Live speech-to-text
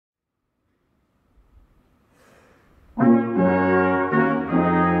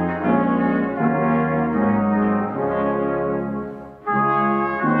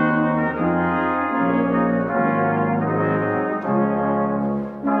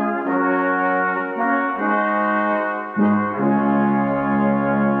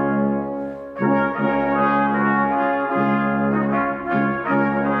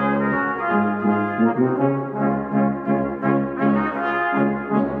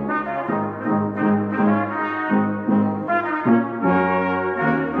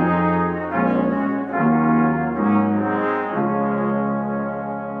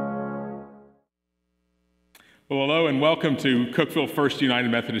Welcome to Cookeville First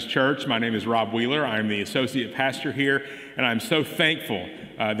United Methodist Church. My name is Rob Wheeler. I'm the associate pastor here, and I'm so thankful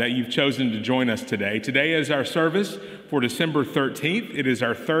that you've chosen to join us today. Today is our service for December 13th. It is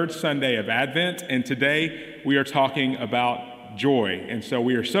our third Sunday of Advent, and today we are talking about joy. And so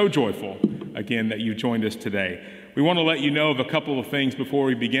we are so joyful, again, that you've joined us today. We want to let you know of a couple of things before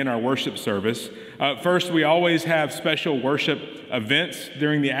we begin our worship service. First, we always have special worship events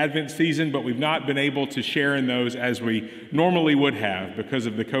during the Advent season, but we've not been able to share in those as we normally would have because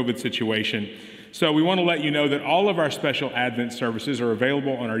of the COVID situation. So we want to let you know that all of our special Advent services are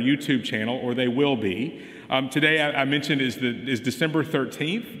available on our YouTube channel, or they will be. Today, I mentioned, is December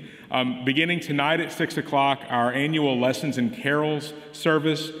 13th. Beginning tonight at 6 o'clock, our annual Lessons and Carols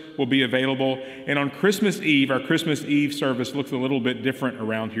service will be available. And on Christmas Eve, our Christmas Eve service looks a little bit different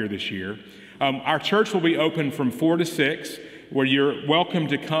around here this year. Our church will be open from 4 to 6, where you're welcome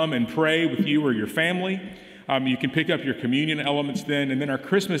to come and pray with you or your family. You can pick up your communion elements then. And then our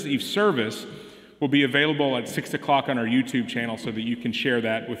Christmas Eve service will be available at 6 o'clock on our YouTube channel so that you can share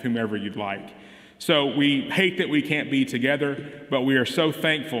that with whomever you'd like. So we hate that we can't be together, but we are so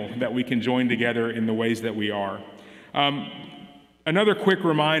thankful that we can join together in the ways that we are. Another quick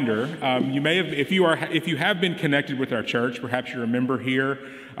reminder, you may have, if you have been connected with our church, perhaps you're a member here,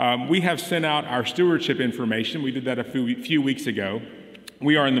 we have sent out our stewardship information. We did that a few weeks ago.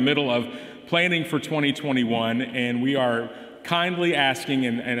 We are in the middle of planning for 2021, and we are kindly asking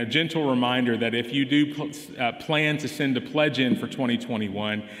and a gentle reminder that if you do plan to send a pledge in for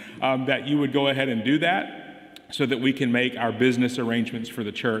 2021, that you would go ahead and do that so that we can make our business arrangements for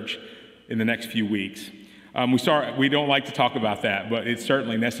the church in the next few weeks. We don't like to talk about that, but it's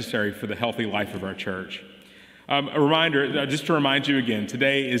certainly necessary for the healthy life of our church. A reminder, just to remind you again,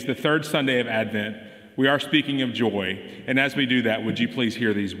 today is the third Sunday of Advent. We are speaking of joy, and as we do that, would you please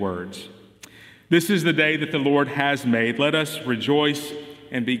hear these words? This is the day that the Lord has made. Let us rejoice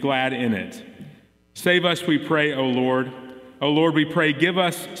and be glad in it. Save us, we pray, O Lord. O Lord, we pray, give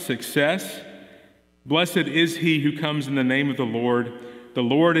us success. Blessed is he who comes in the name of the Lord. The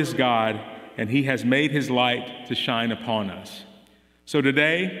Lord is God, and he has made his light to shine upon us. So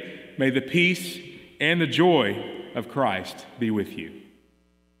today, may the peace and the joy of Christ be with you.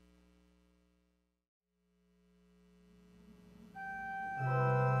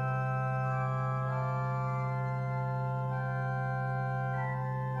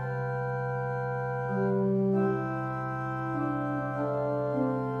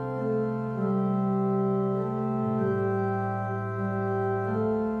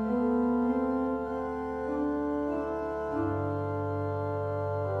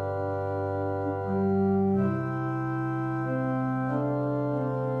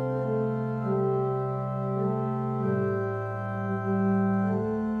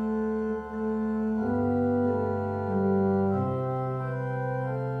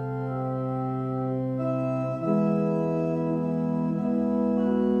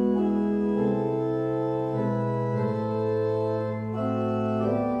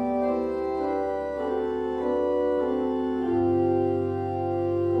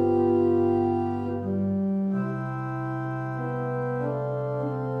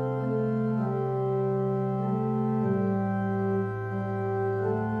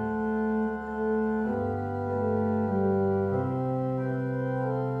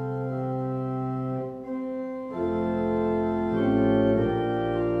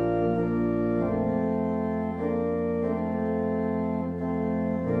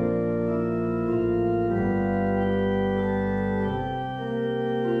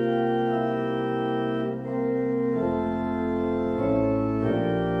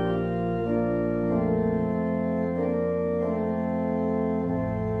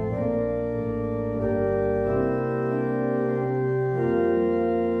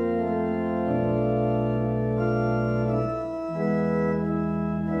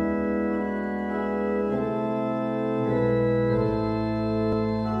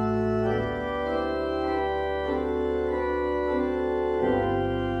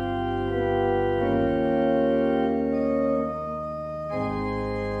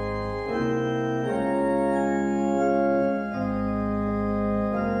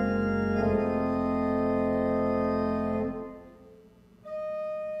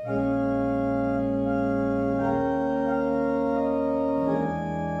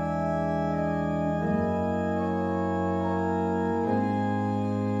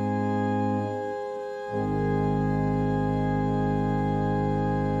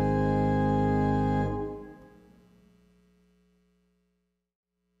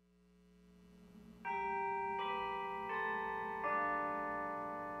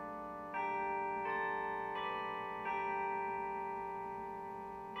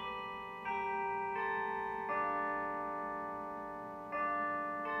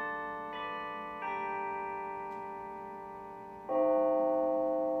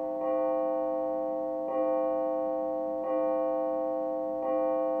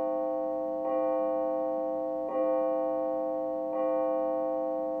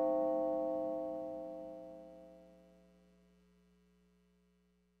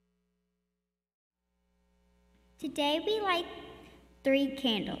 Today we light 3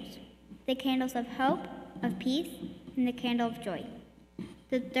 candles, the candles of hope, of peace, and the candle of joy.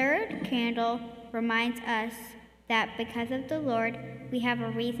 The 3rd candle reminds us that because of the Lord, we have a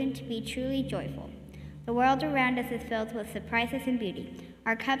reason to be truly joyful. The world around us is filled with surprises and beauty.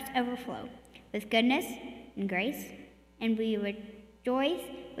 Our cups overflow with goodness and grace, and we rejoice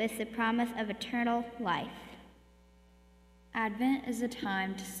with the promise of eternal life. Advent is a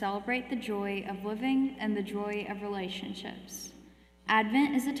time to celebrate the joy of living and the joy of relationships.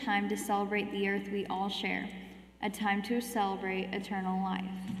 Advent is a time to celebrate the earth we all share, a time to celebrate eternal life.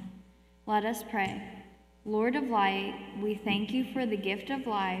 Let us pray. Lord of light, we thank you for the gift of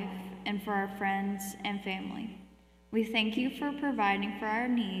life and for our friends and family. We thank you for providing for our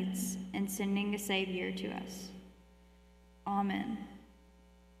needs and sending a Savior to us. Amen.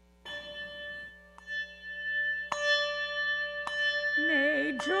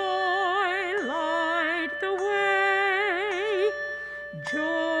 May joy light the way,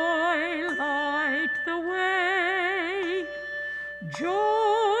 joy light the way,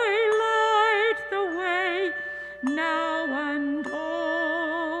 joy light the way, now and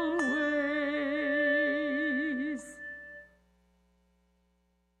always.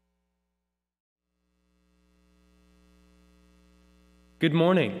 Good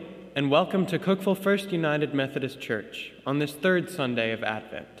morning, and welcome to Cookeville First United Methodist Church on this 3rd Sunday of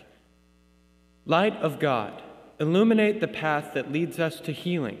Advent. Light of God, illuminate the path that leads us to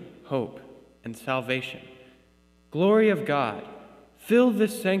healing, hope, and salvation. Glory of God, fill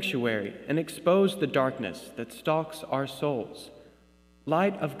this sanctuary and expose the darkness that stalks our souls.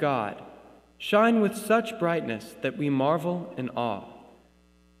 Light of God, shine with such brightness that we marvel in awe.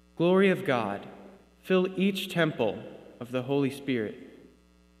 Glory of God, fill each temple of the Holy Spirit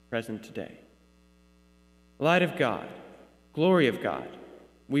present today. Light of God, glory of God,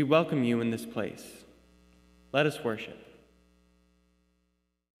 we welcome you in this place. Let us worship.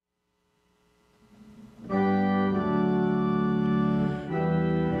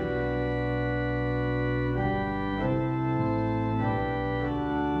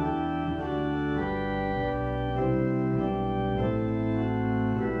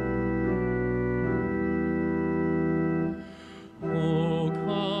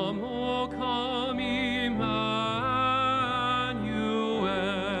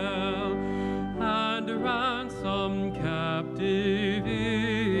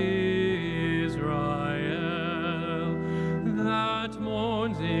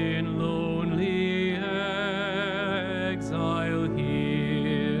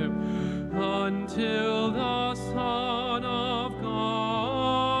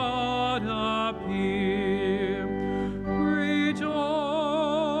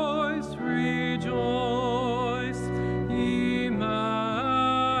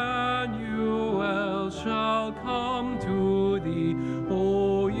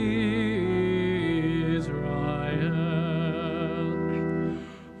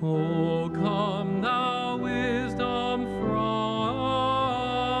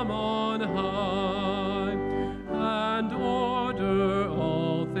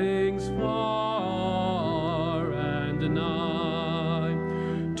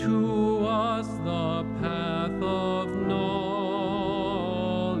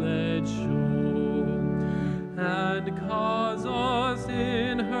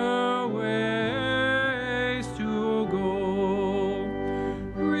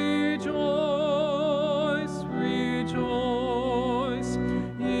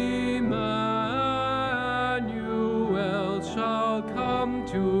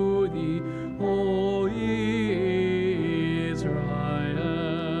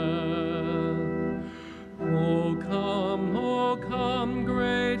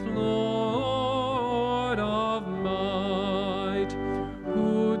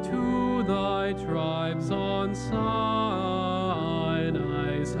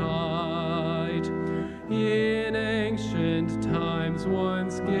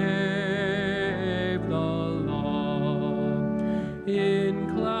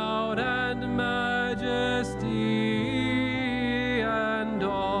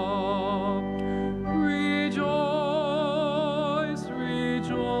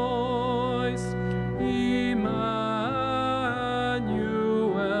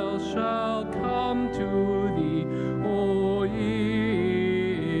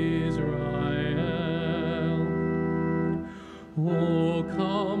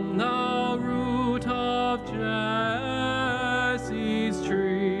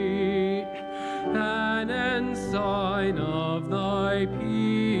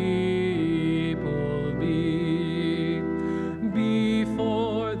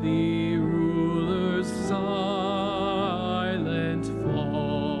 Before the ruler's son.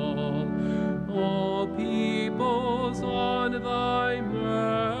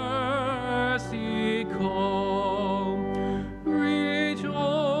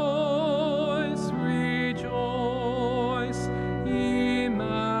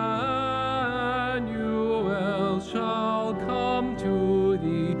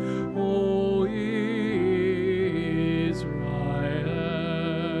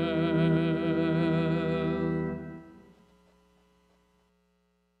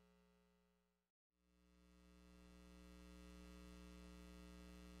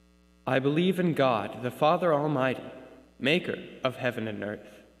 I believe in God, the Father Almighty, maker of heaven and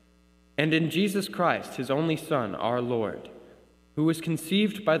earth, and in Jesus Christ, his only Son, our Lord, who was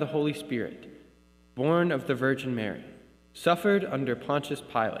conceived by the Holy Spirit, born of the Virgin Mary, suffered under Pontius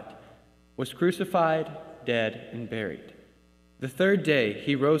Pilate, was crucified, dead, and buried. The third day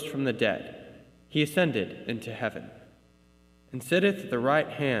he rose from the dead. He ascended into heaven, and sitteth at the right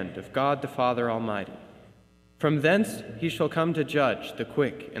hand of God the Father Almighty. From thence he shall come to judge the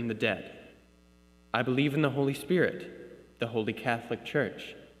quick and the dead. I believe in the Holy Spirit, the Holy Catholic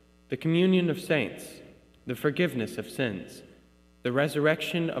Church, the communion of saints, the forgiveness of sins, the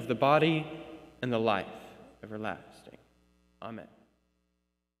resurrection of the body, and the life everlasting. Amen.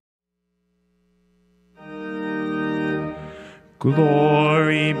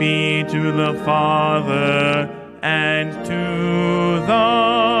 Glory be to the Father, and to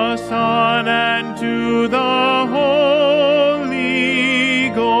the Son, and to the Holy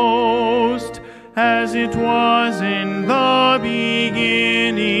Ghost, as it was in the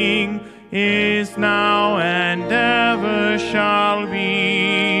beginning, is now, and ever shall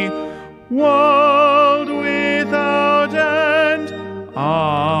be, world without end.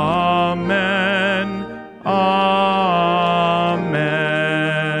 Amen. Amen.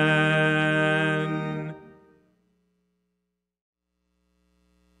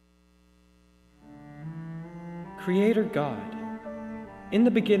 Creator God, in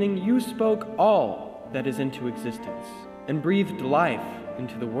the beginning you spoke all that is into existence and breathed life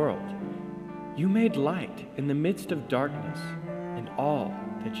into the world. You made light in the midst of darkness, and all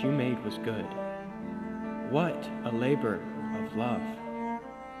that you made was good. What a labor of love!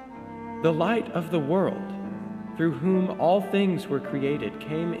 The light of the world, through whom all things were created,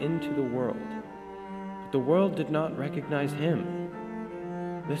 came into the world, but the world did not recognize him.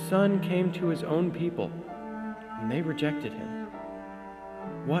 The Son came to his own people, and they rejected him.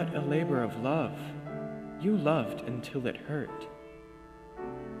 What a labor of love! You loved until it hurt.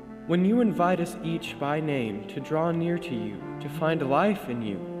 When you invite us each by name to draw near to you, to find life in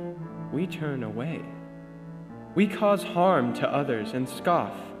you, we turn away. We cause harm to others and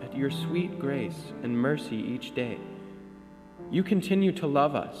scoff at your sweet grace and mercy each day. You continue to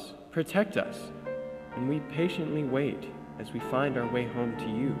love us, protect us, and we patiently wait as we find our way home to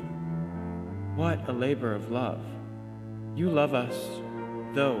you. What a labor of love! You love us,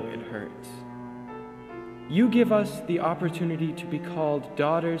 though it hurts. You give us the opportunity to be called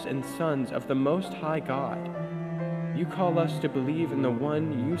daughters and sons of the Most High God. You call us to believe in the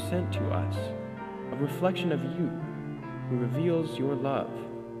one you sent to us, a reflection of you, who reveals your love.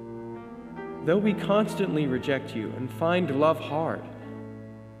 Though we constantly reject you and find love hard,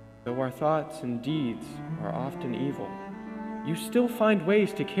 though our thoughts and deeds are often evil, you still find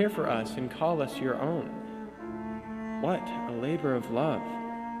ways to care for us and call us your own. What a labor of love!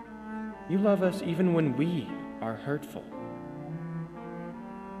 You love us even when we are hurtful.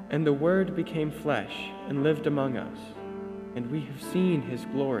 And the Word became flesh and lived among us, and we have seen his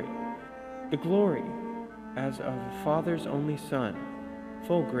glory, the glory as of a Father's only Son,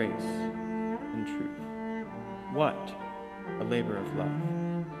 full grace and truth. What a labor of love!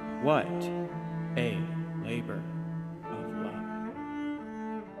 What a labor of love!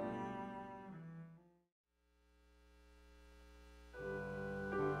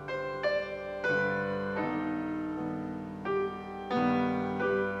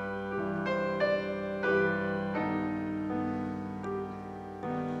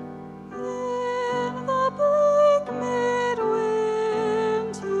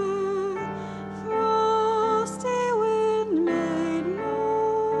 Frosty wind made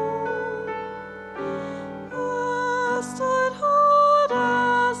moan.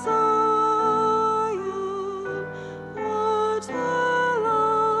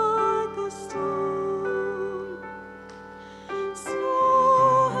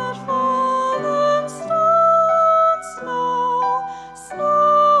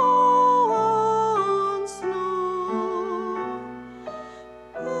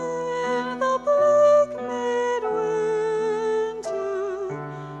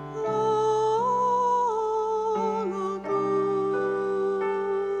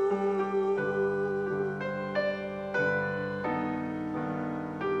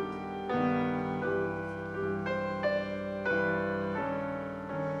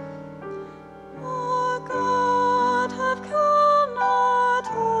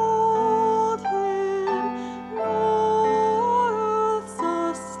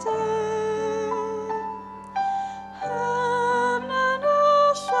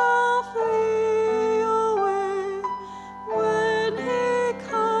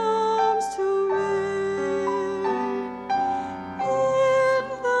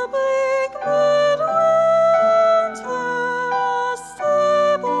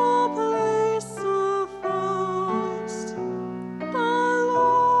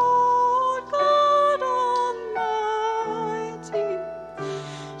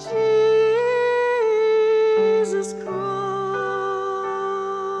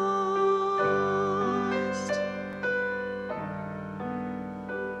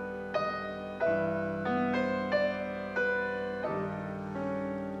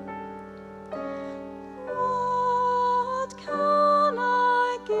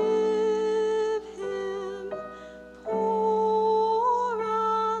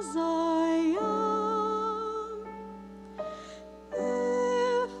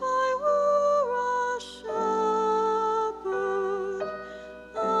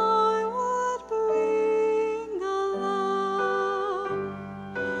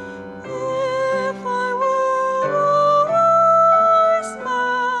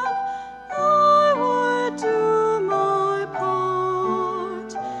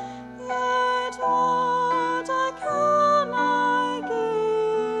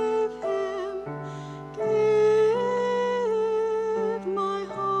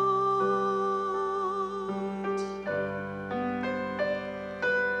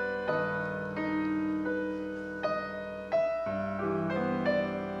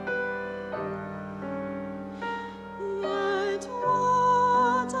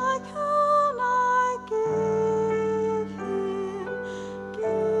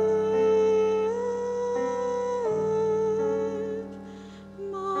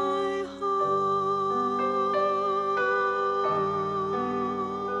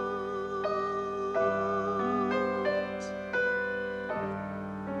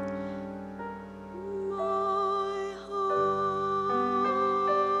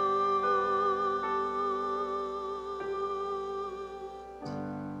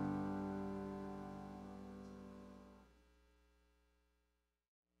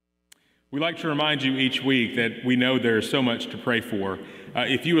 We like to remind you each week that we know there is so much to pray for.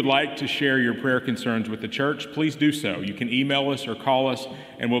 If you would like to share your prayer concerns with the church, please do so. You can email us or call us,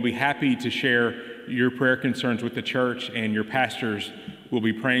 and we'll be happy to share your prayer concerns with the church, and your pastors will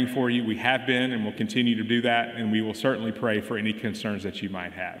be praying for you. We have been and will continue to do that, and we will certainly pray for any concerns that you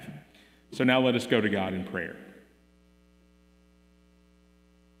might have. So now let us go to God in prayer.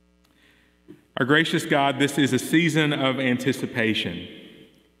 Our gracious God, this is a season of anticipation.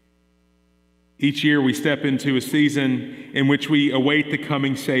 Each year we step into a season in which we await the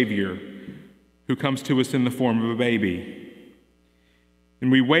coming Savior who comes to us in the form of a baby.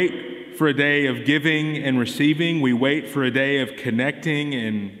 And we wait for a day of giving and receiving. We wait for a day of connecting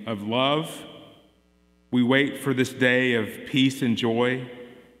and of love. We wait for this day of peace and joy.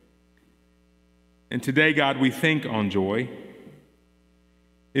 And today, God, we think on joy.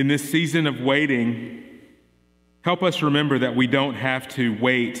 In this season of waiting, help us remember that we don't have to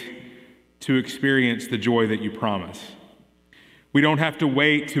wait to experience the joy that you promise. We don't have to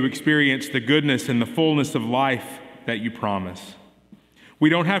wait to experience the goodness and the fullness of life that you promise. We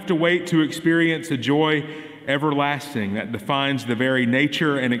don't have to wait to experience a joy everlasting that defines the very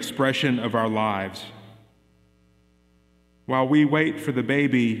nature and expression of our lives. While we wait for the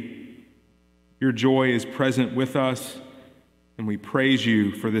baby, your joy is present with us, and we praise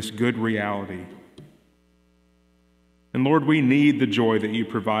you for this good reality. And Lord, we need the joy that you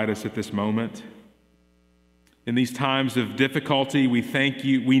provide us at this moment. In these times of difficulty, we thank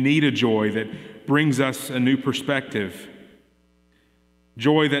you. We need a joy that brings us a new perspective.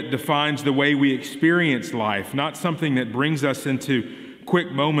 Joy that defines the way we experience life, not something that brings us into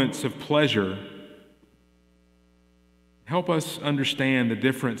quick moments of pleasure. Help us understand the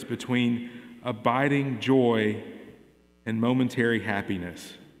difference between abiding joy and momentary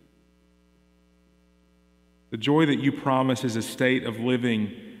happiness. The joy that you promise is a state of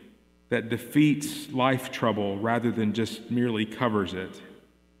living that defeats life trouble rather than just merely covers it.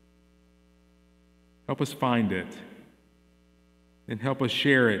 Help us find it and help us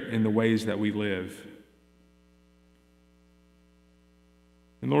share it in the ways that we live.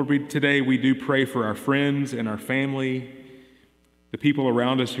 And Lord, today we do pray for our friends and our family, the people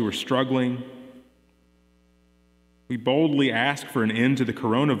around us who are struggling. We boldly ask for an end to the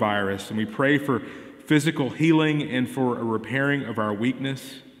coronavirus, and we pray for physical healing and for a repairing of our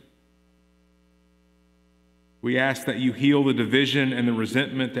weakness. We ask that you heal the division and the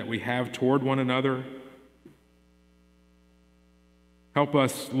resentment that we have toward one another. Help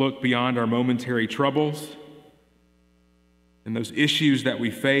us look beyond our momentary troubles and those issues that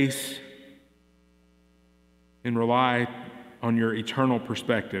we face and rely on your eternal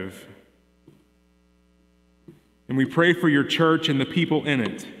perspective. And we pray for your church and the people in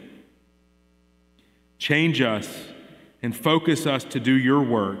it. Change us and focus us to do your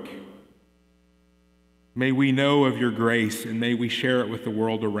work. May we know of your grace, and may we share it with the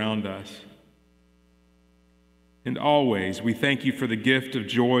world around us. And always, we thank you for the gift of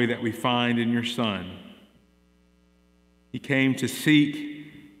joy that we find in your Son. He came to seek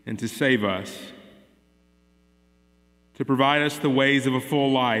and to save us, to provide us the ways of a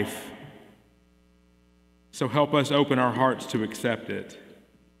full life. So help us open our hearts to accept it.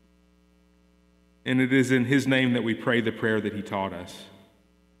 And it is in his name that we pray the prayer that he taught us.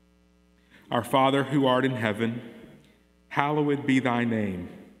 Our Father who art in heaven, hallowed be thy name.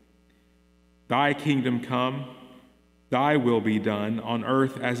 Thy kingdom come, thy will be done on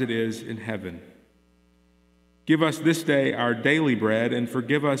earth as it is in heaven. Give us this day our daily bread, and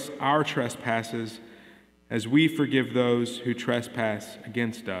forgive us our trespasses as we forgive those who trespass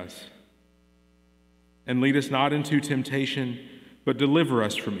against us. And lead us not into temptation, but deliver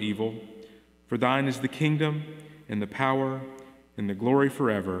us from evil. For thine is the kingdom, and the power, and the glory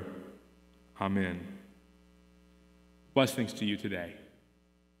forever. Amen. Blessings to you today.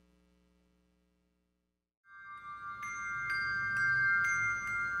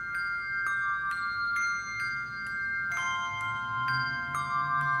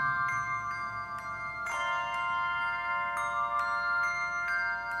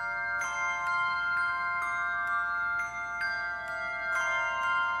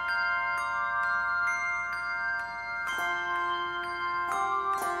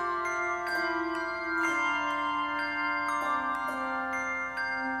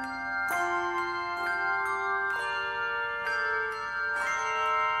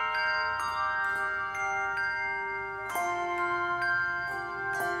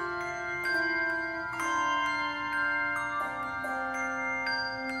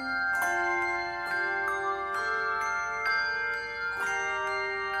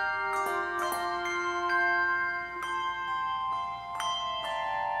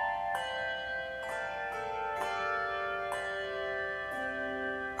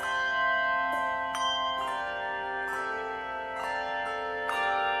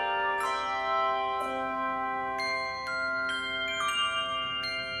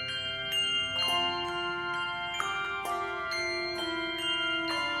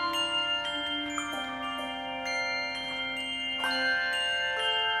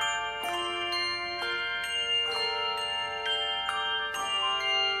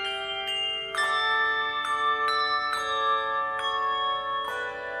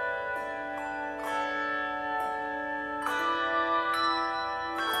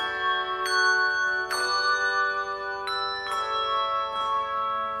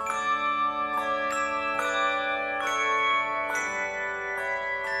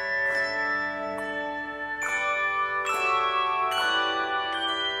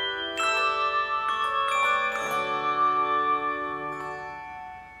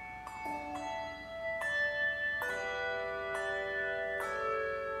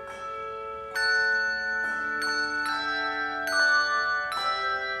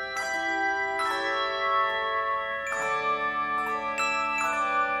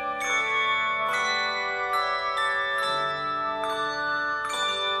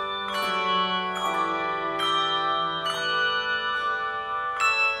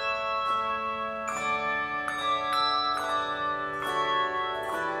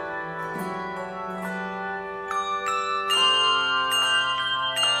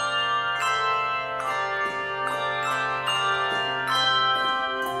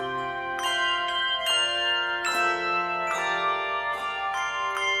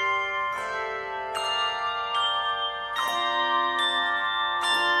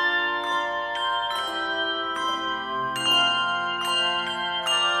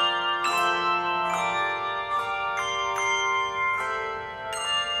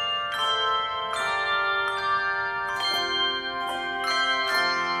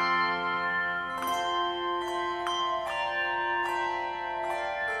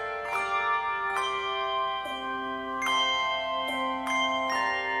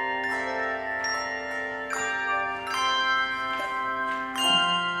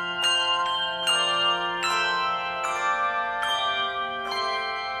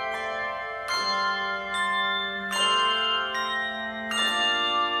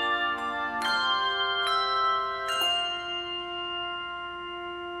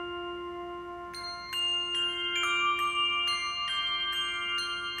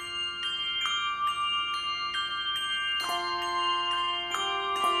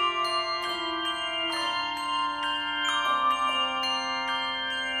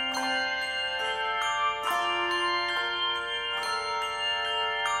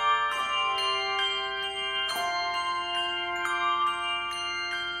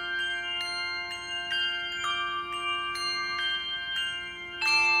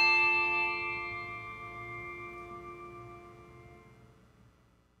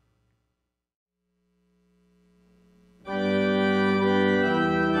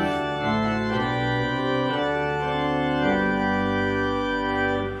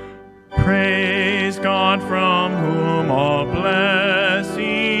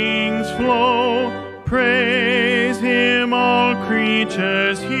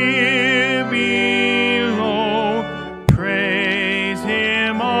 creatures here below, praise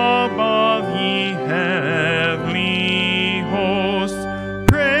him above, ye heavenly hosts.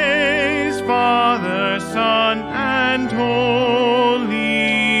 Praise Father, Son, and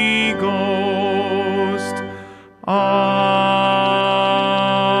Holy Ghost. Amen.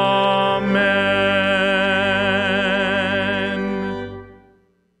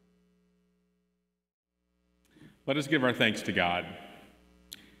 Let us give our thanks to God.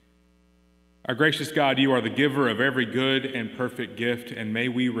 Our gracious God, you are the giver of every good and perfect gift, and may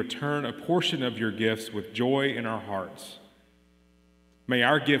we return a portion of your gifts with joy in our hearts. May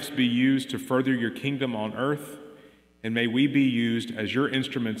our gifts be used to further your kingdom on earth, and may we be used as your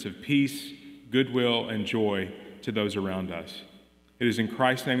instruments of peace, goodwill, and joy to those around us. It is in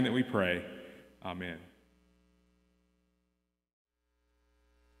Christ's name that we pray. Amen.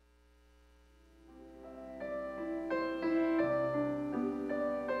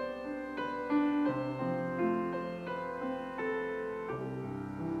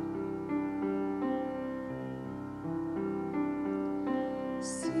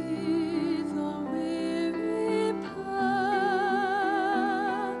 See the weary pair,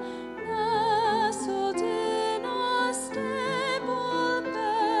 nestled in a stable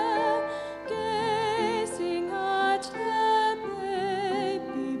bare, gazing at their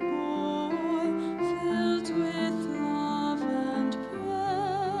baby boy, filled with love and praise.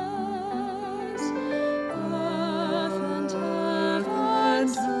 Earth and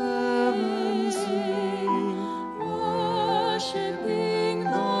heaven sing, worshiping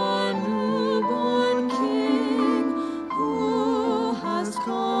the newborn King, who has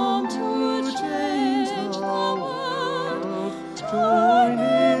come to change the world. Join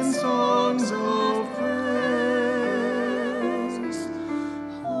in songs of praise.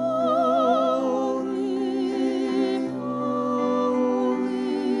 Holy, holy,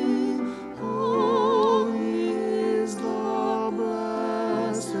 holy is the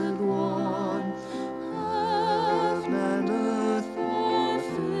blessed one. Heaven and earth are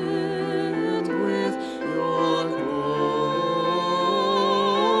filled with your glory. Holy, holy,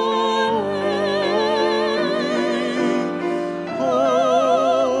 holy is the blessed one. Heaven and earth are filled with your glory. Holy, holy, holy is the blessed one. Heaven and earth are filled with your glory. Holy, holy, holy is the blessed one. Heaven and earth are filled with your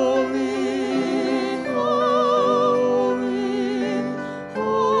glory.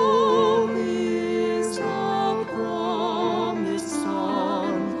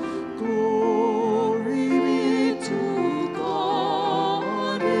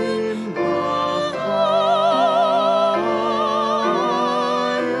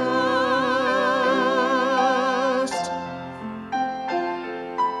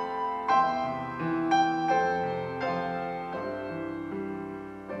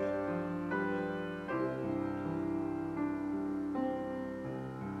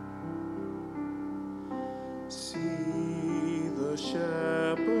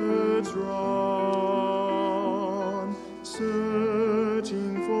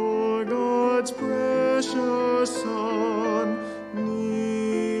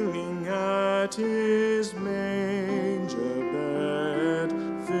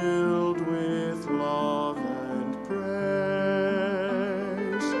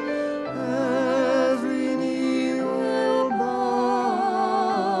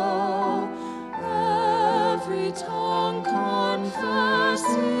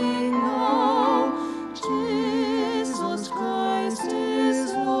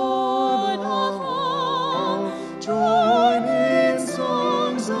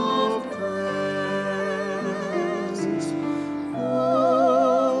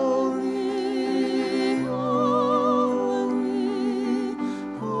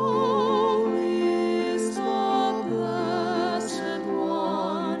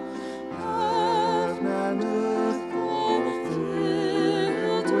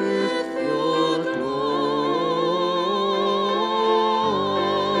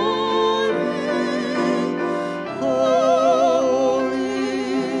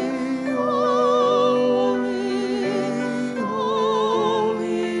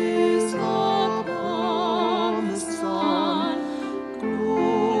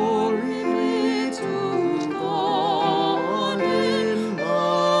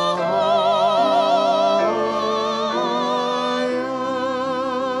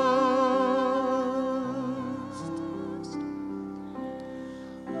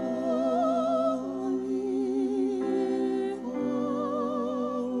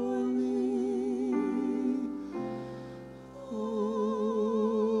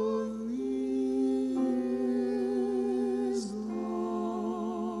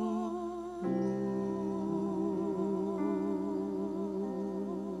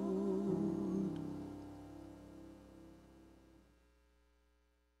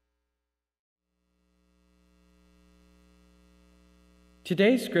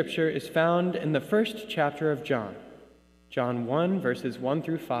 Today's scripture is found in the first chapter of John, John 1, verses 1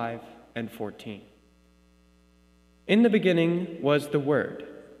 through 5 and 14. In the beginning was the Word,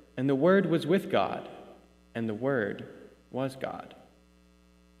 and the Word was with God, and the Word was God.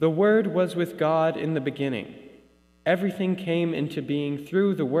 The Word was with God in the beginning. Everything came into being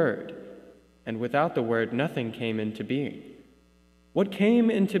through the Word, and without the Word nothing came into being. What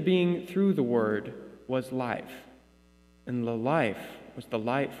came into being through the Word was life, and the life was the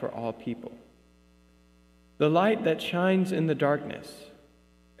light for all people. The light that shines in the darkness,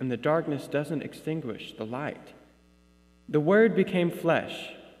 and the darkness doesn't extinguish the light. The Word became flesh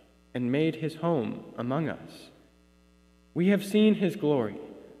and made his home among us. We have seen his glory,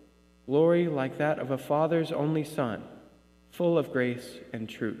 glory like that of a Father's only Son, full of grace and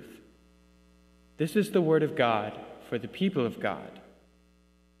truth. This is the word of God for the people of God.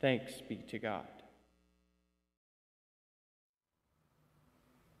 Thanks be to God.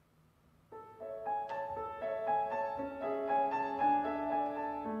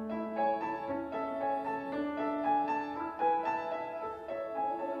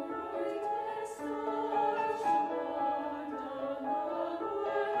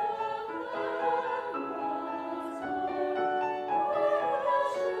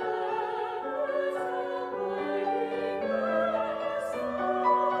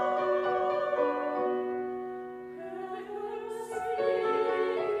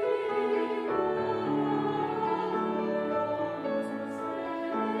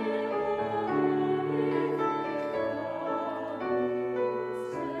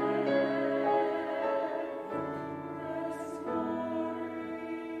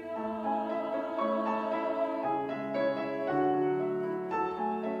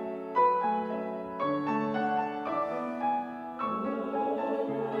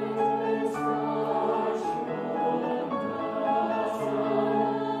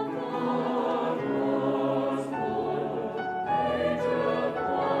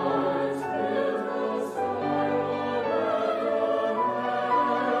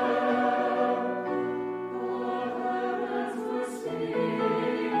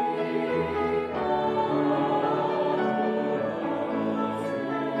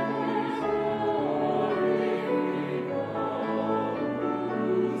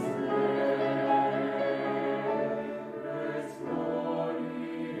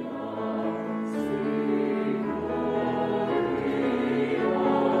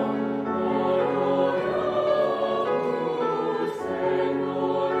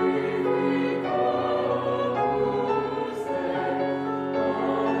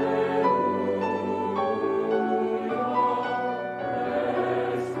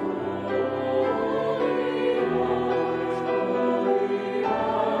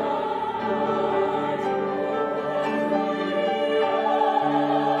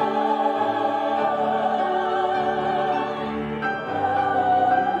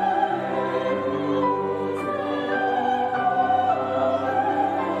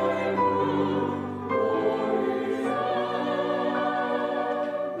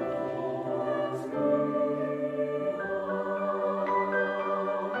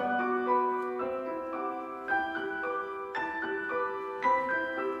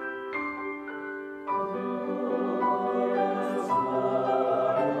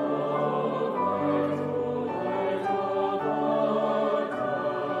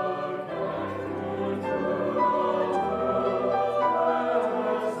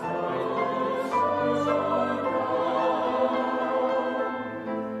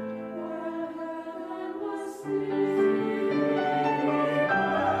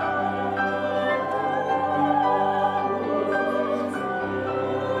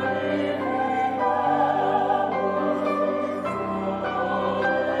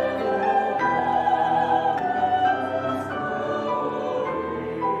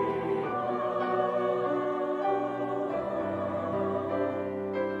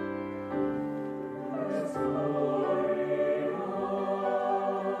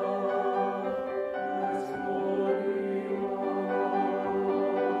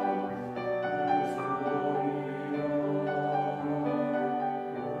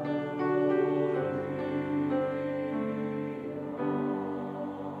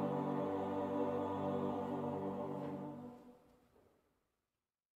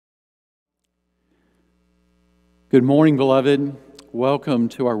 Good morning, beloved. Welcome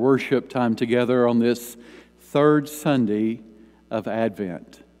to our worship time together on this third Sunday of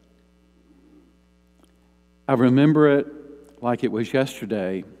Advent. I remember it like it was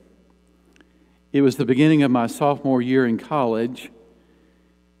yesterday. It was the beginning of my sophomore year in college.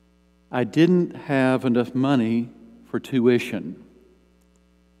 I didn't have enough money for tuition.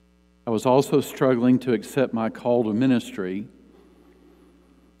 I was also struggling to accept my call to ministry.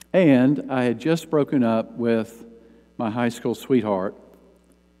 And I had just broken up with my high school sweetheart,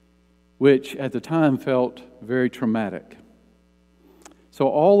 which at the time felt very traumatic. So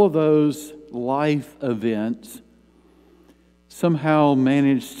all of those life events somehow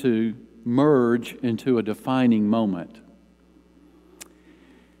managed to merge into a defining moment.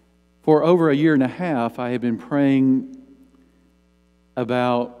 For over a year and a half, I had been praying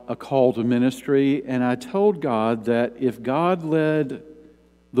about a call to ministry, and I told God that if God led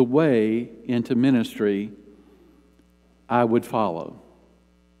the way into ministry, I would follow.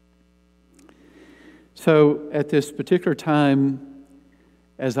 So at this particular time,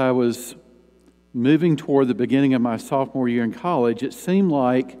 as I was moving toward the beginning of my sophomore year in college, it seemed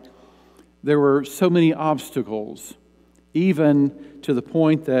like there were so many obstacles, even to the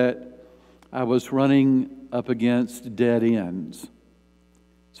point that I was running up against dead ends.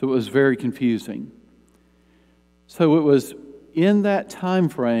 So it was very confusing. So it was in that time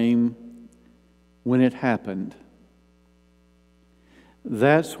frame when it happened.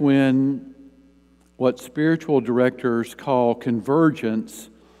 That's when what spiritual directors call convergence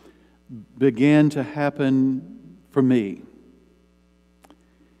began to happen for me.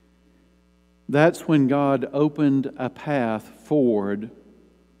 That's when God opened a path forward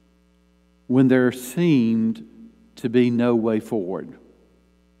when there seemed to be no way forward.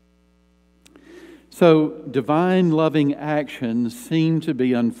 So divine loving actions seemed to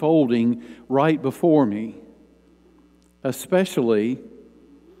be unfolding right before me, especially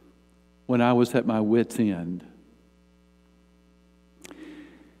when I was at my wit's end.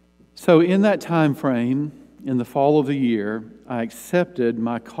 So in that time frame, in the fall of the year, I accepted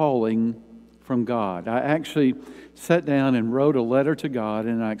my calling from God. I actually sat down and wrote a letter to God,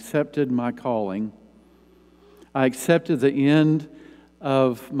 and I accepted my calling. I accepted the end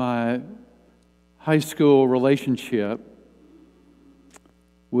of my high school relationship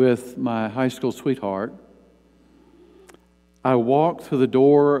with my high school sweetheart. I walked through the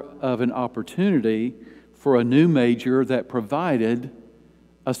door of an opportunity for a new major that provided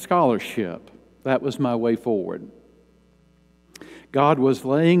a scholarship. That was my way forward. God was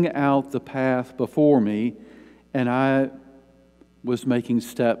laying out the path before me, and I was making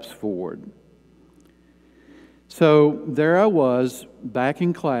steps forward. So there I was, back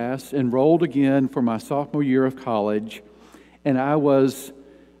in class, enrolled again for my sophomore year of college, and I was,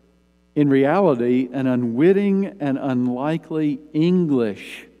 in reality, an unwitting and unlikely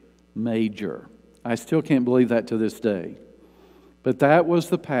English major. I still can't believe that to this day. But that was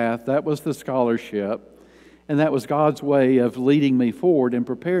the path, that was the scholarship, and that was God's way of leading me forward and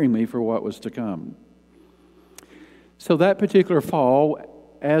preparing me for what was to come. So that particular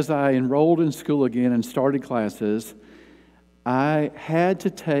fall, as I enrolled in school again and started classes, I had to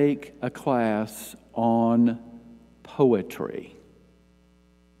take a class on poetry.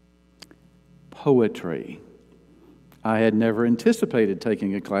 Poetry. I had never anticipated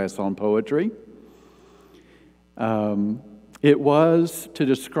taking a class on poetry. It was, to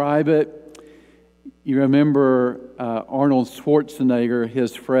describe it, you remember Arnold Schwarzenegger,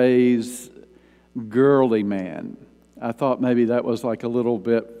 his phrase, girly man. I thought maybe that was like a little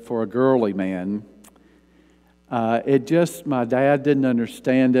bit for a girly man. My dad didn't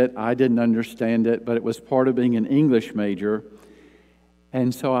understand it, I didn't understand it, but it was part of being an English major.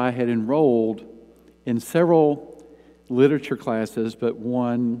 And so I had enrolled in several literature classes, but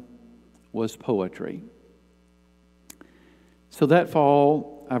one was poetry. So that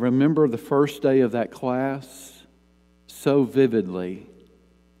fall, I remember the first day of that class so vividly,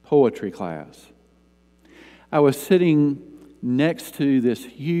 poetry class. I was sitting next to this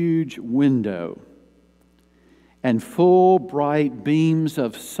huge window, and full bright beams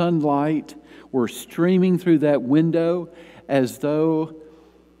of sunlight were streaming through that window as though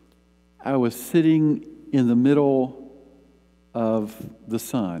I was sitting in the middle of the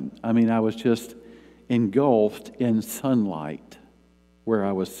sun. I mean, I was just engulfed in sunlight where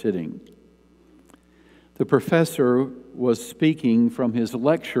I was sitting. The professor was speaking from his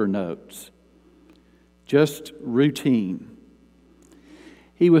lecture notes, just routine.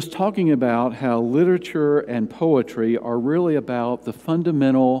 He was talking about how literature and poetry are really about the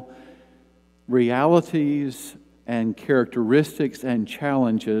fundamental realities and characteristics and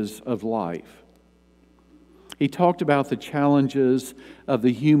challenges of life. He talked about the challenges of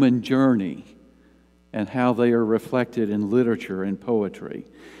the human journey and how they are reflected in literature and poetry.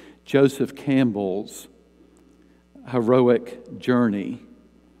 Joseph Campbell's heroic journey,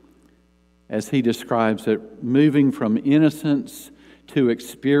 as he describes it, moving from innocence to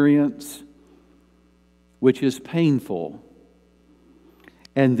experience, which is painful,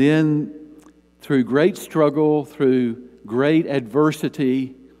 And then through great struggle, through great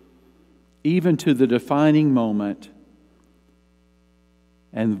adversity, even to the defining moment,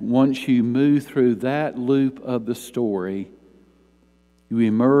 and once you move through that loop of the story, you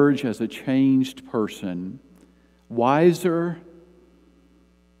emerge as a changed person, wiser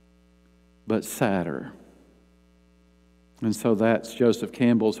but sadder. And so that's Joseph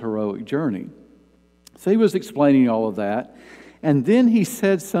Campbell's heroic journey. So he was explaining all of that. And then he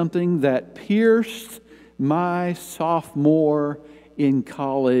said something that pierced my sophomore in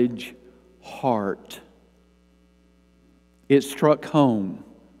college heart. It struck home.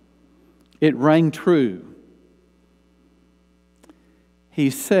 It rang true. He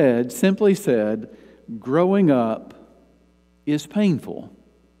said, simply said, growing up is painful.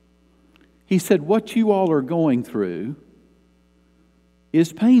 He said, what you all are going through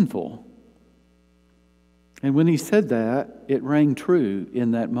is painful. And when he said that, it rang true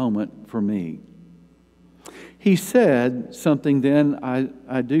in that moment for me. He said something then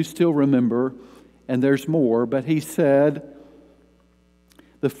I do still remember, and there's more, but he said,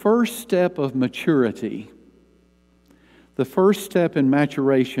 the first step of maturity, the first step in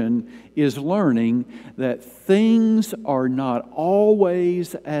maturation is learning that things are not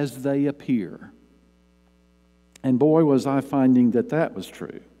always as they appear. And boy, was I finding that that was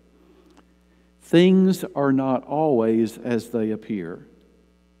true. Things are not always as they appear.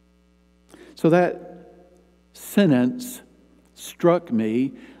 So that sentence struck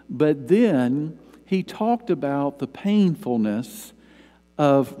me, but then he talked about the painfulness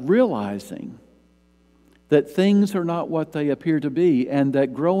of realizing that things are not what they appear to be, and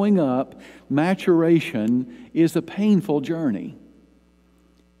that growing up, maturation is a painful journey.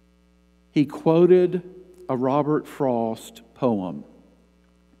 He quoted a Robert Frost poem.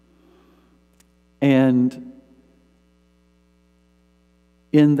 And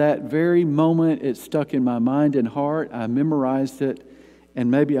in that very moment, it stuck in my mind and heart. I memorized it,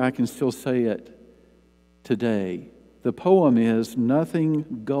 and maybe I can still say it today. The poem is,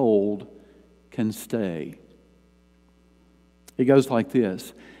 "Nothing gold can stay." It goes like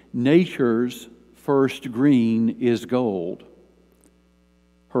this: nature's first green is gold,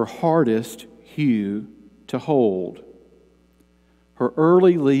 her hardest hue to hold. Her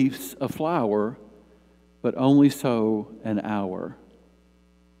early leaf's a flower, but only so an hour.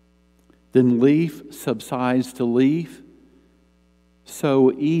 Then leaf subsides to leaf,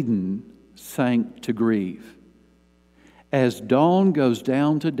 so Eden sank to grief. As dawn goes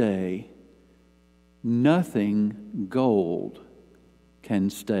down to day, nothing gold can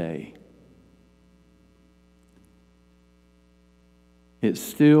stay. It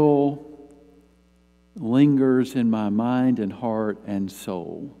still lingers in my mind and heart and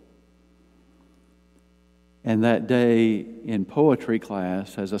soul. And that day in poetry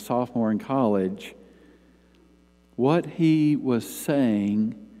class as a sophomore in college, what he was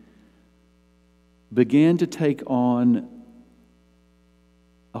saying began to take on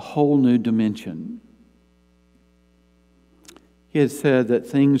a whole new dimension. He had said that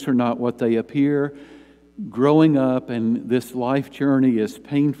things are not what they appear. Growing up and this life journey is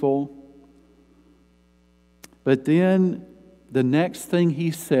painful. But then the next thing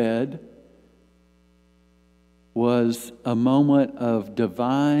he said was a moment of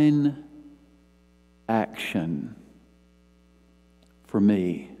divine action for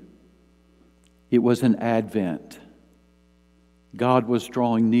me. It was an advent. God was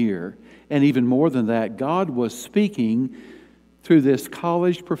drawing near. And even more than that, God was speaking through this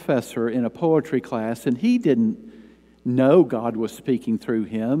college professor in a poetry class, and he didn't know God was speaking through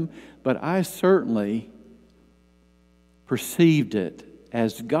him, but I certainly perceived it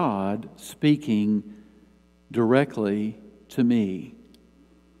as God speaking directly to me.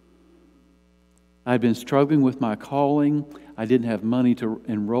 I'd been struggling with my calling. I didn't have money to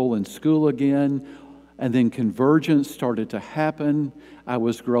enroll in school again. And then convergence started to happen. I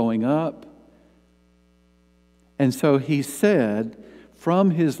was growing up. And so he said,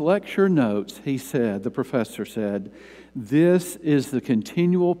 from his lecture notes, he said, the professor said, this is the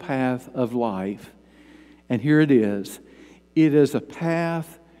continual path of life. And here it is. It is a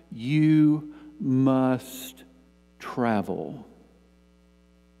path you must travel.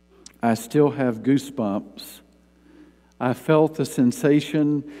 I still have goosebumps. I felt the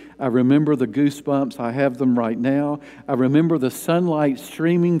sensation. I remember the goosebumps. I have them right now. I remember the sunlight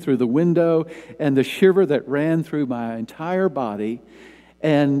streaming through the window and the shiver that ran through my entire body,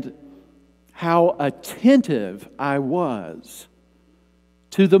 and how attentive I was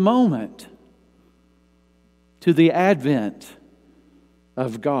to the moment, to the advent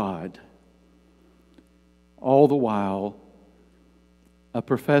of God. All the while, a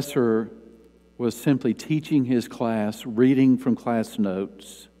professor was simply teaching his class, reading from class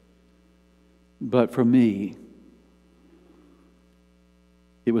notes. But for me,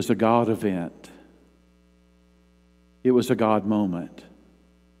 it was a God event. It was a God moment.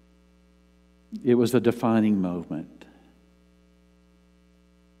 It was a defining moment.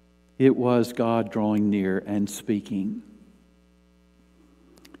 It was God drawing near and speaking.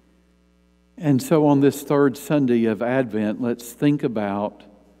 And so on this third Sunday of Advent, let's think about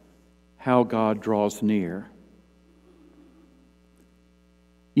how God draws near.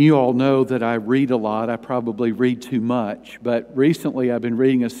 You all know that I read a lot. I probably read too much. But recently I've been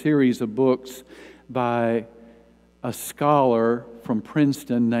reading a series of books by a scholar from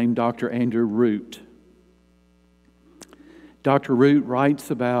Princeton named Dr. Andrew Root. Dr. Root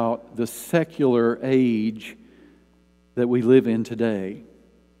writes about the secular age that we live in today,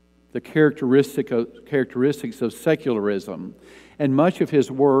 the characteristics of secularism. And much of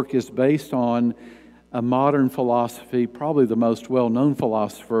his work is based on a modern philosophy, probably the most well-known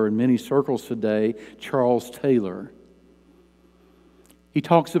philosopher in many circles today, Charles Taylor. He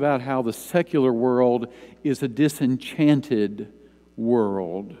talks about how the secular world is a disenchanted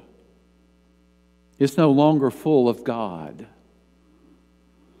world. It's no longer full of God.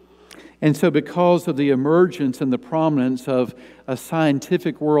 And so because of the emergence and the prominence of a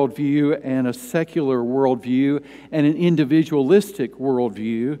scientific worldview and a secular worldview and an individualistic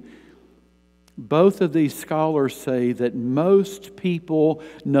worldview, both of these scholars say that most people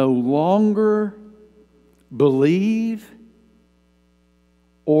no longer believe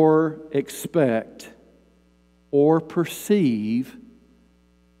or expect or perceive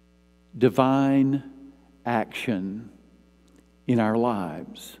divine action in our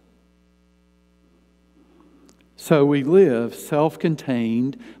lives. So we live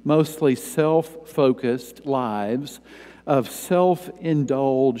self-contained, mostly self-focused lives of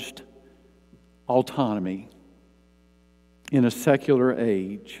self-indulged autonomy in a secular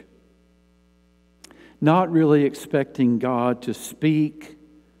age, not really expecting God to speak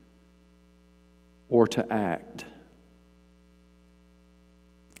or to act.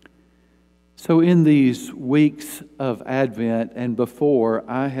 So in these weeks of Advent and before,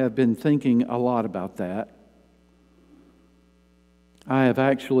 I have been thinking a lot about that. I have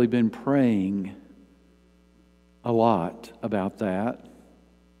actually been praying a lot about that.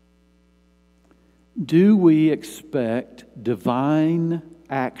 Do we expect divine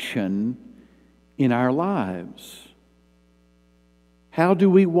action in our lives? How do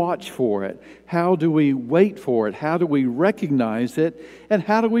we watch for it? How do we wait for it? How do we recognize it? And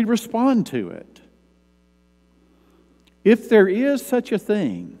how do we respond to it? If there is such a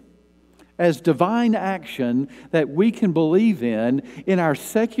thing as divine action that we can believe in our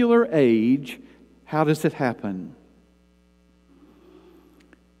secular age, how does it happen?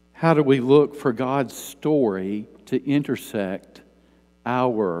 How do we look for God's story to intersect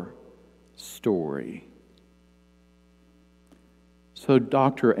our story? So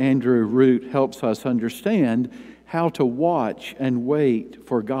Dr. Andrew Root helps us understand how to watch and wait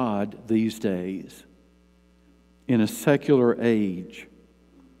for God these days in a secular age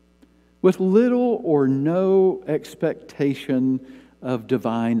with little or no expectation of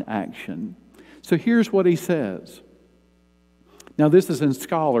divine action. So here's what he says. Now this is in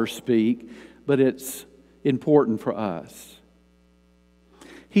scholar speak, but it's important for us.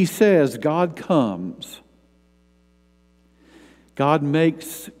 He says, God comes. God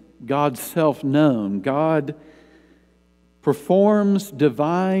makes God's self known. God performs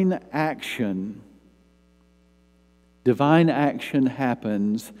divine action. Divine action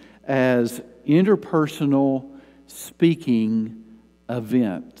happens as interpersonal speaking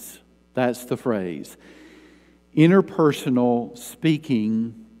events. That's the phrase. Interpersonal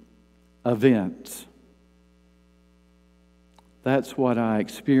speaking events. That's what I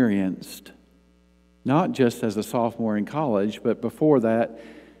experienced, not just as a sophomore in college, but before that,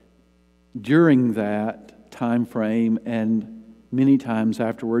 during that time frame, and many times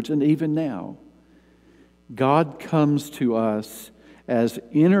afterwards, and even now. God comes to us as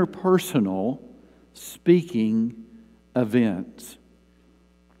interpersonal speaking events.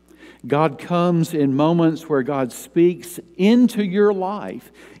 God comes in moments where God speaks into your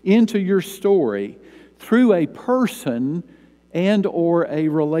life, into your story, through a person and or a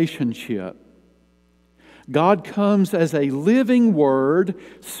relationship. God comes as a living word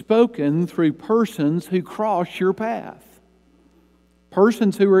spoken through persons who cross your path,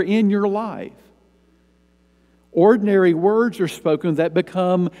 persons who are in your life. Ordinary words are spoken that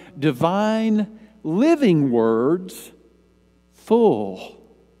become divine living words full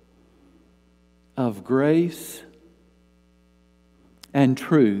of grace and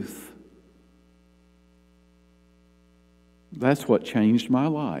truth. That's what changed my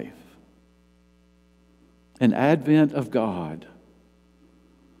life. An advent of God.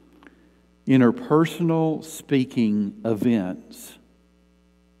 Interpersonal speaking events.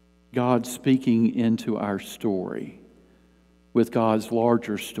 God speaking into our story with God's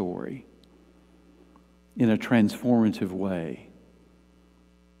larger story in a transformative way.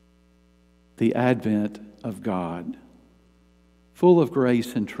 The advent of God, full of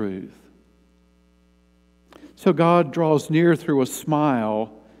grace and truth. So God draws near through a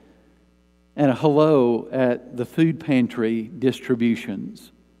smile and a hello at the food pantry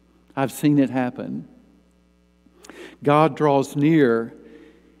distributions. I've seen it happen. God draws near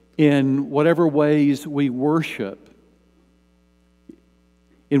in whatever ways we worship.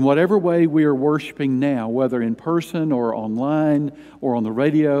 In whatever way we are worshiping now, whether in person or online or on the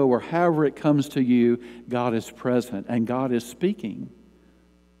radio or however it comes to you, God is present and God is speaking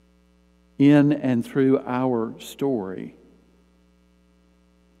in and through our story.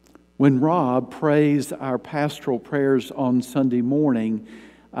 When Rob prays our pastoral prayers on Sunday morning,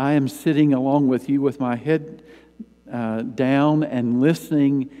 I am sitting along with you with my head down and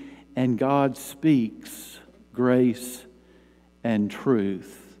listening, and God speaks grace and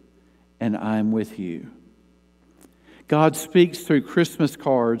truth. And I'm with you. God speaks through Christmas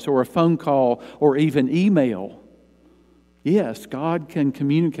cards or a phone call or even email. Yes, God can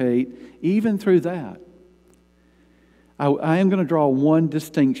communicate even through that. I am going to draw one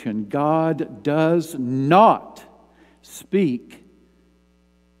distinction. God does not speak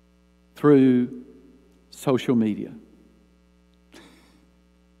through social media.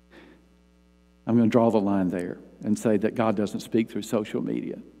 I'm going to draw the line there and say that God doesn't speak through social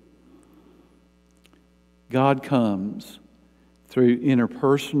media. God comes through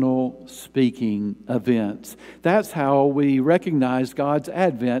interpersonal speaking events. That's how we recognize God's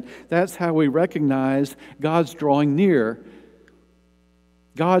advent. That's how we recognize God's drawing near.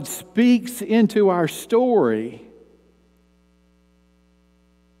 God speaks into our story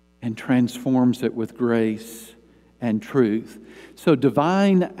and transforms it with grace and truth. So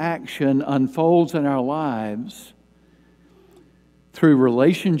divine action unfolds in our lives through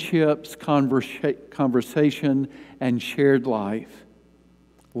relationships, conversation, and shared life.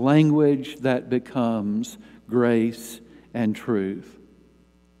 Language that becomes grace and truth.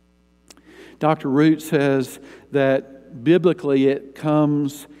 Dr. Root says that biblically it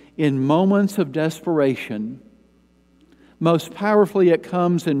comes in moments of desperation. Most powerfully, it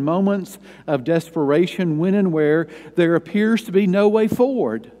comes in moments of desperation when and where there appears to be no way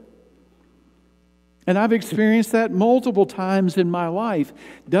forward. And I've experienced that multiple times in my life.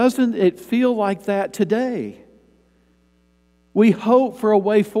 Doesn't it feel like that today? We hope for a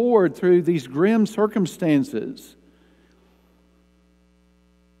way forward through these grim circumstances.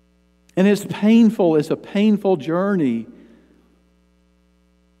 And it's painful. It's a painful journey.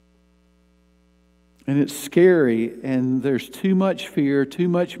 And it's scary. And there's too much fear, too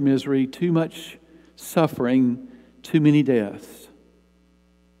much misery, too much suffering, too many deaths.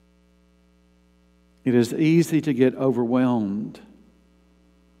 It is easy to get overwhelmed,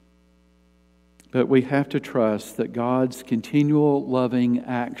 but we have to trust that God's continual loving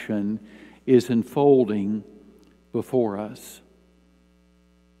action is unfolding before us.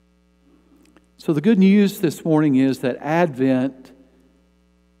 So the good news this morning is that Advent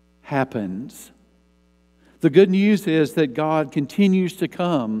happens. The good news is that God continues to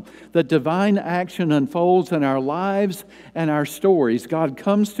come, that divine action unfolds in our lives and our stories. God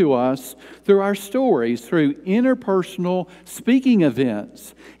comes to us through our stories, through interpersonal speaking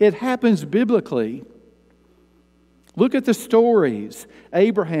events. It happens biblically. Look at the stories: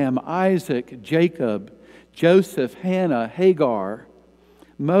 Abraham, Isaac, Jacob, Joseph, Hannah, Hagar,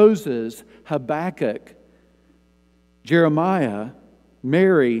 Moses, Habakkuk, Jeremiah,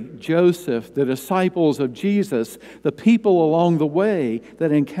 Mary, Joseph, the disciples of Jesus, the people along the way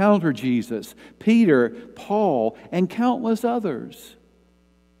that encounter Jesus, Peter, Paul, and countless others.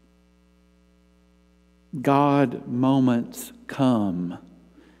 God moments come.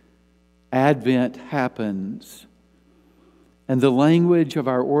 Advent happens. And the language of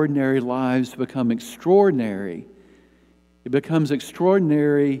our ordinary lives become extraordinary. It becomes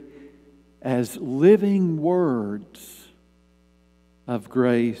extraordinary as living words of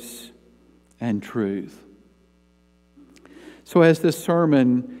grace and truth. So as this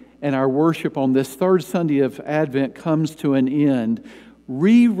sermon and our worship on this third Sunday of Advent comes to an end,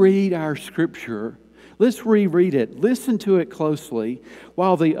 reread our Scripture. Let's reread it. Listen to it closely.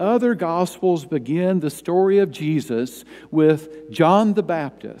 While the other Gospels begin the story of Jesus with John the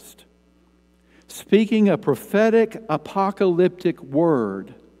Baptist, speaking a prophetic apocalyptic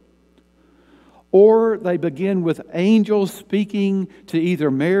word. Or they begin with angels speaking to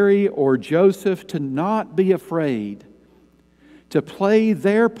either Mary or Joseph to not be afraid, to play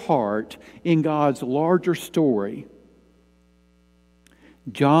their part in God's larger story.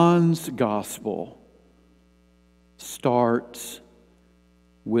 John's gospel starts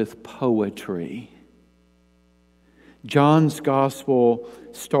with poetry. John's gospel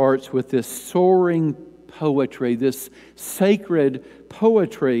starts with this soaring poetry, this sacred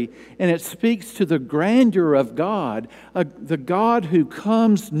poetry, and it speaks to the grandeur of God, the God who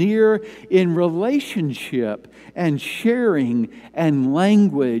comes near in relationship and sharing and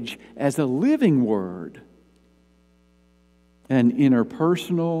language as a living word, an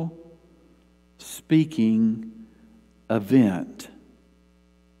interpersonal speaking event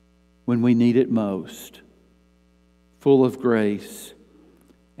when we need it most, full of grace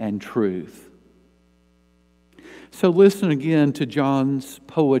and truth. So listen again to John's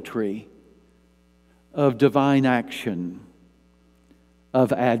poetry of divine action,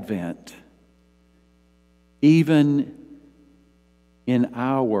 of Advent, even in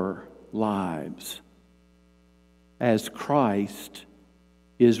our lives as Christ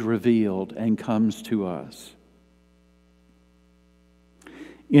is revealed and comes to us.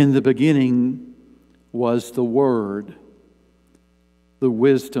 In the beginning was the Word, the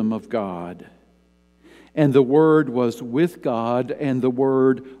wisdom of God. And the Word was with God, and the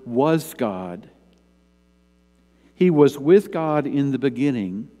Word was God. He was with God in the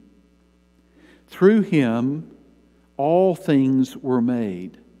beginning. Through Him, all things were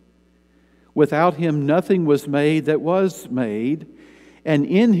made. Without Him, nothing was made that was made. And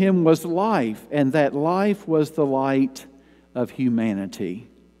in Him was life, and that life was the light of humanity.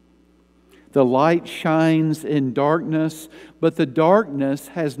 The light shines in darkness, but the darkness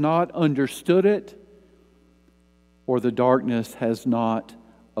has not understood it, or the darkness has not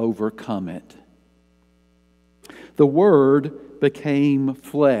overcome it. The Word became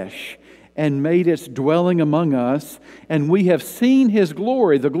flesh and made its dwelling among us, and we have seen His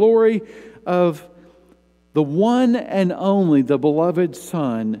glory, the glory of the one and only, the beloved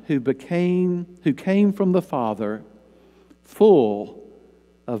Son, who came from the Father, full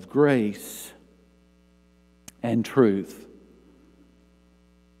of grace and truth.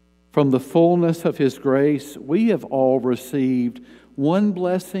 From the fullness of His grace, we have all received one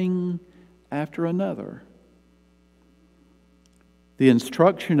blessing after another. The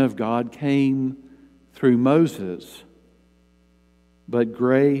instruction of God came through Moses, but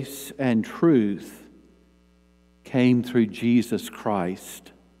grace and truth came through Jesus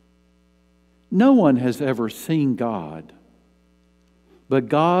Christ. No one has ever seen God, but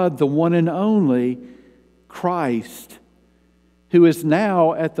God, the one and only Christ, who is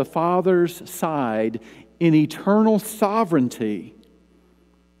now at the Father's side in eternal sovereignty.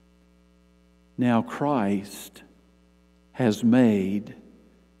 Now Christ has made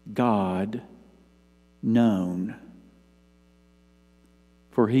God known.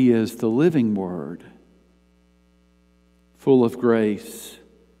 For He is the living Word, full of grace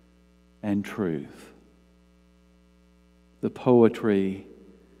and truth. The poetry,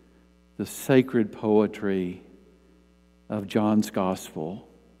 the sacred poetry of John's Gospel,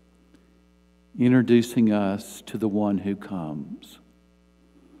 introducing us to the one who comes.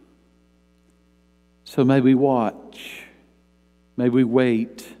 So may we watch, may we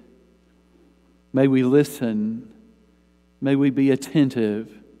wait, may we listen, may we be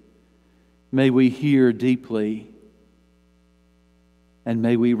attentive, may we hear deeply, and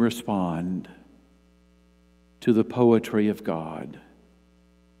may we respond to the poetry of God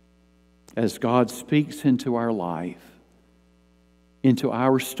as God speaks into our life, into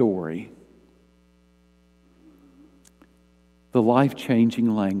our story, the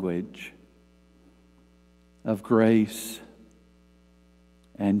life-changing language of grace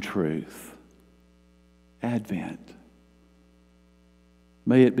and truth. Advent.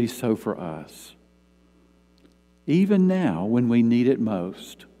 May it be so for us, even now when we need it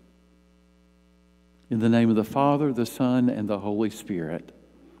most. In the name of the Father, the Son, and the Holy Spirit.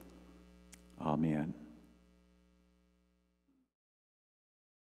 Amen.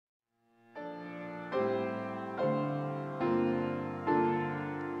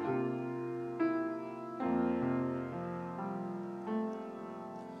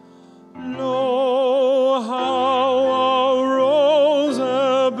 Lo, how a rose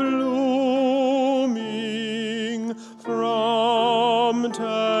a-blooming from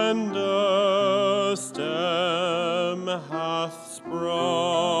tender stem hath sprung.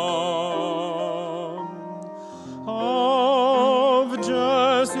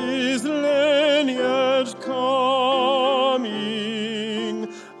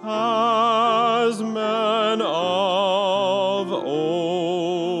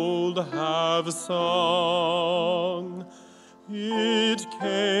 of song. It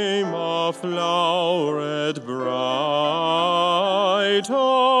came a floweret bright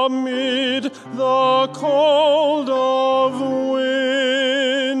amid the cold of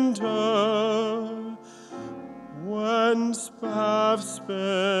winter, when half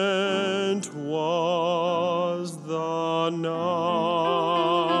spent was the night.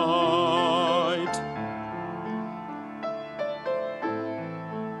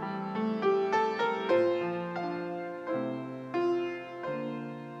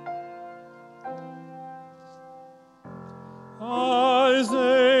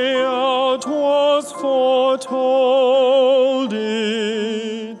 Isaiah 'twas foretold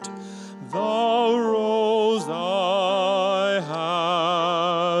it, the rose I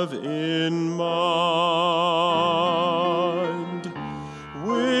have in mind.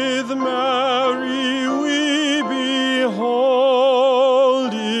 With Mary we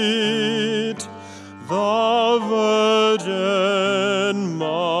behold it, the Virgin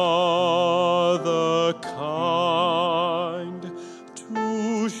Mother kind,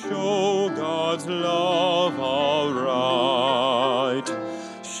 to show God's love aright.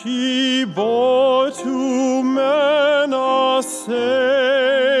 She bore to men a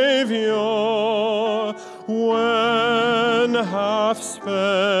Savior, when half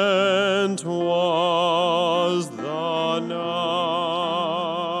spent was the night.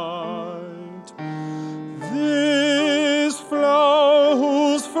 This flower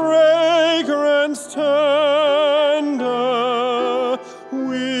whose fragrance tender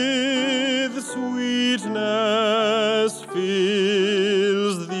with sweetness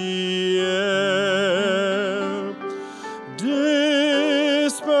fills the air,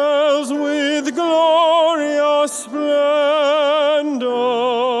 dispels with glorious splendor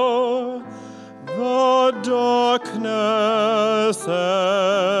the darkness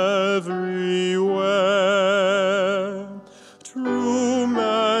everywhere. True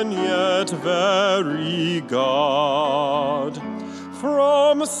man, yet very God,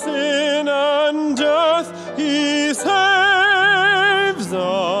 from sin and death he saves us,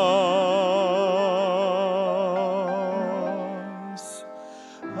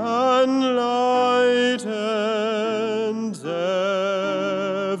 and lightens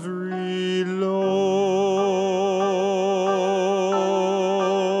every load.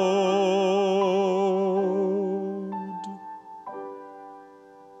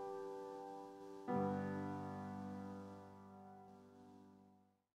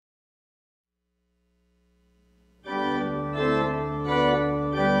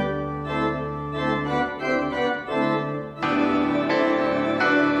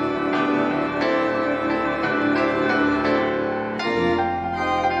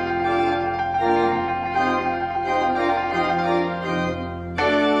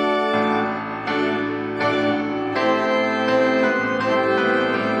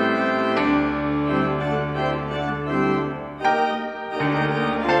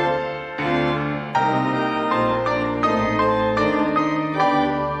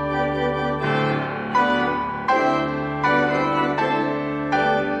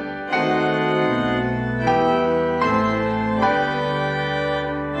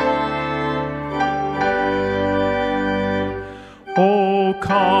 O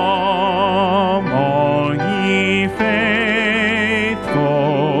come, all ye faithful,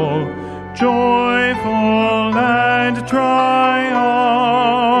 joyful and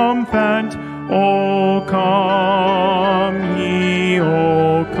triumphant. O come ye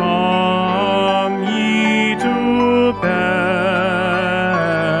to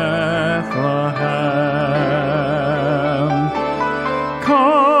Bethlehem.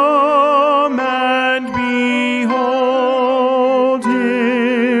 Come and behold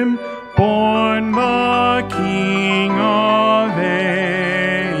him, born the King of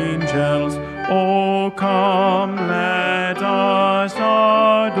angels. O come, let us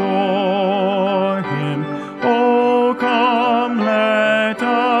adore him. O come, let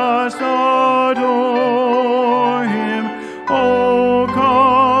us adore him. O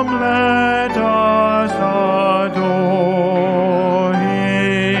come, let us adore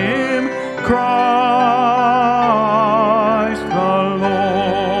him, Christ the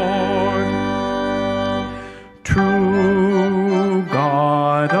Lord. True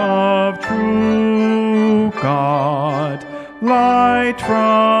God of true God, light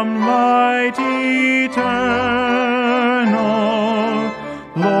from light eternal,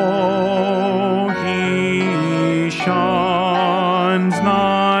 lo, he shuns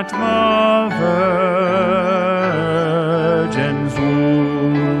not the Virgin's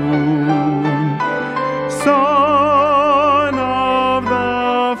womb. Son of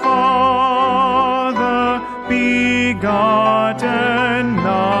the Father,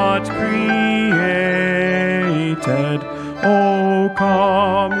 seated. O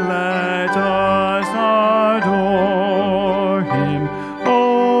come, let us adore him.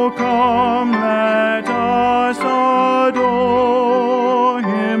 O come, let us adore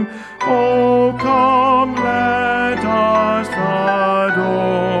him. O come, let us adore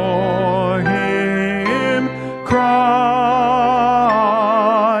him, Christ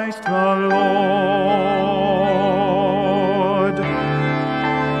the Lord.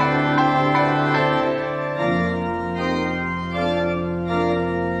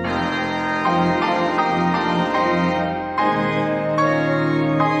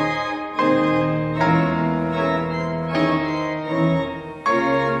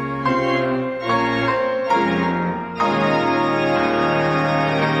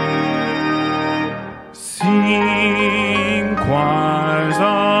 Sing, choirs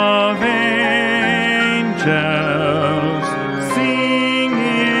of angels, sing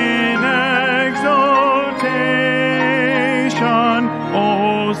in exaltation.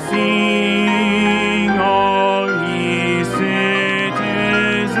 Oh, sing, all ye citizens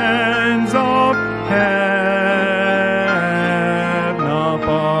of heaven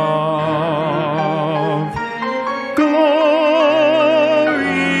above. Glory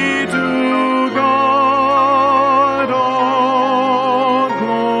to God, all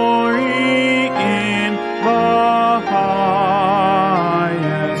glory in the highest.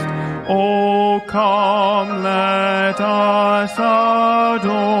 Oh, come, let us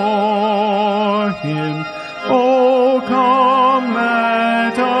adore him. Oh, come,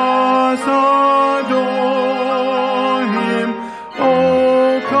 let us adore him.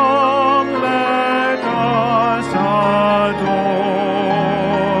 Oh, come, let us adore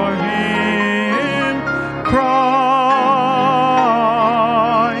him, Christ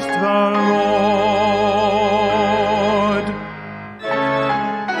the Lord.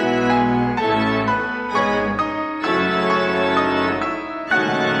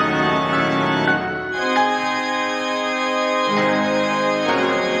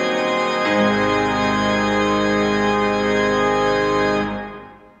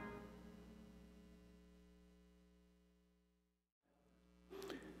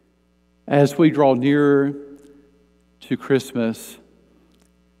 As we draw nearer to Christmas,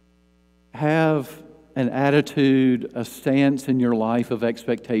 have an attitude, a stance in your life of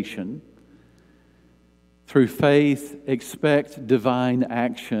expectation. Through faith, expect divine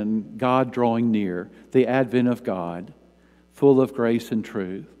action, God drawing near, the advent of God, full of grace and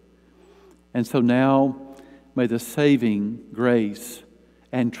truth. And so now, may the saving grace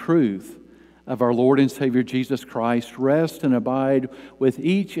and truth of our Lord and Savior Jesus Christ rest and abide with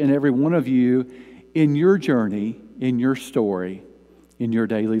each and every one of you in your journey, in your story, in your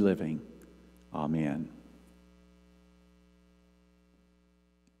daily living. Amen.